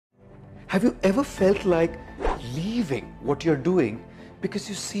Have you ever felt like leaving what you're doing because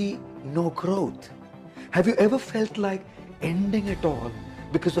you see no growth? Have you ever felt like ending it all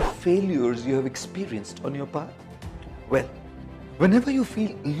because of failures you have experienced on your path? Well, whenever you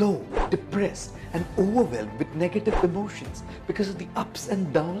feel low, depressed, and overwhelmed with negative emotions because of the ups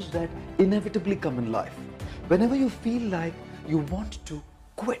and downs that inevitably come in life, whenever you feel like you want to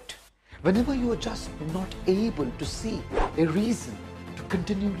quit, whenever you are just not able to see a reason to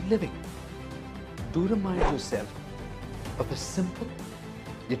continue living, do remind yourself of a simple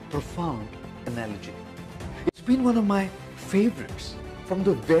yet profound analogy. It's been one of my favorites from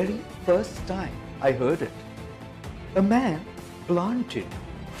the very first time I heard it. A man planted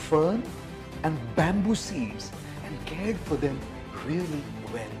fern and bamboo seeds and cared for them really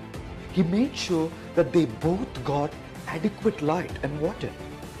well. He made sure that they both got adequate light and water.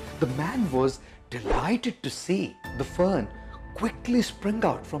 The man was delighted to see the fern quickly spring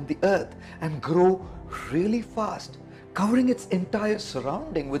out from the earth and grow really fast, covering its entire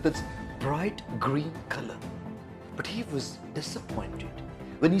surrounding with its bright green color. But he was disappointed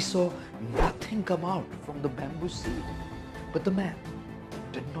when he saw nothing come out from the bamboo seed. But the man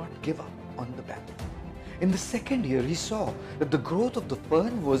did not give up on the bamboo. In the second year, he saw that the growth of the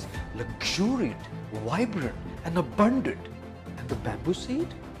fern was luxuriant, vibrant, and abundant. And the bamboo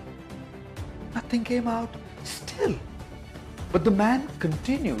seed? Nothing came out still. But the man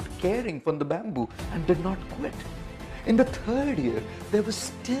continued caring for the bamboo and did not quit. In the third year, there was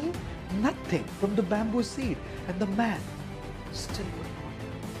still nothing from the bamboo seed, and the man still would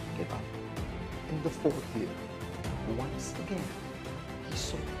not give up. In the fourth year, once again, he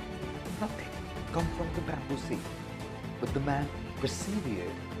saw nothing come from the bamboo seed, but the man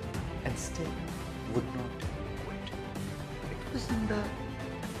persevered and still would not quit. It was in the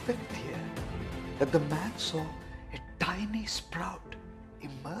fifth year that the man saw a tiny sprout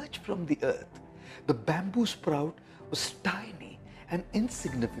emerge from the earth. The bamboo sprout was tiny and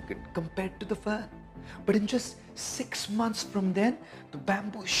insignificant compared to the fern. But in just 6 months from then, the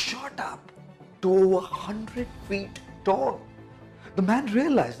bamboo shot up to over 100 feet tall. The man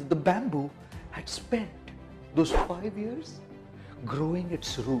realized that the bamboo had spent those 5 years growing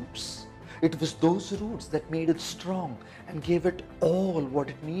its roots. It was those roots that made it strong and gave it all what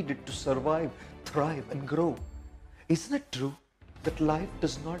it needed to survive, thrive, and grow. Isn't it true that life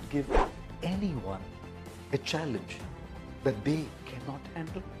does not give anyone a challenge that they cannot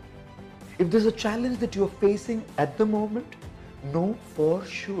handle? If there's a challenge that you are facing at the moment, know for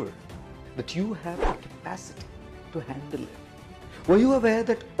sure that you have the capacity to handle it. Were you aware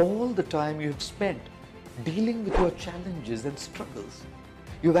that all the time you have spent dealing with your challenges and struggles,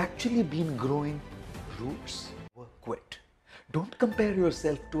 you've actually been growing roots? Quit. Don't compare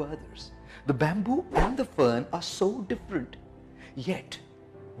yourself to others. The bamboo and the fern are so different, yet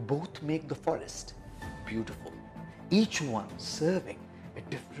both make the forest beautiful, each one serving a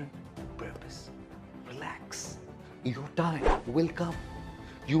different purpose. Relax. Your time will come.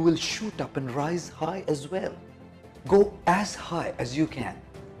 You will shoot up and rise high as well. Go as high as you can,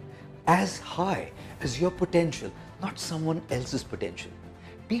 as high as your potential, not someone else's potential.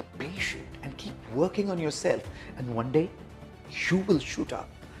 Be patient and keep working on yourself, and one day you will shoot up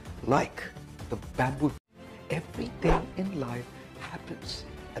like the bamboo. Everything in life happens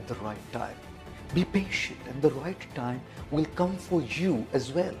at the right time. Be patient, and the right time will come for you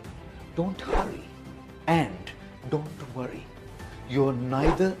as well. Don't hurry and don't worry. You're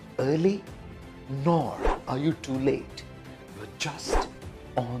neither early nor are you too late. You're just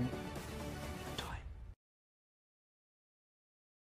on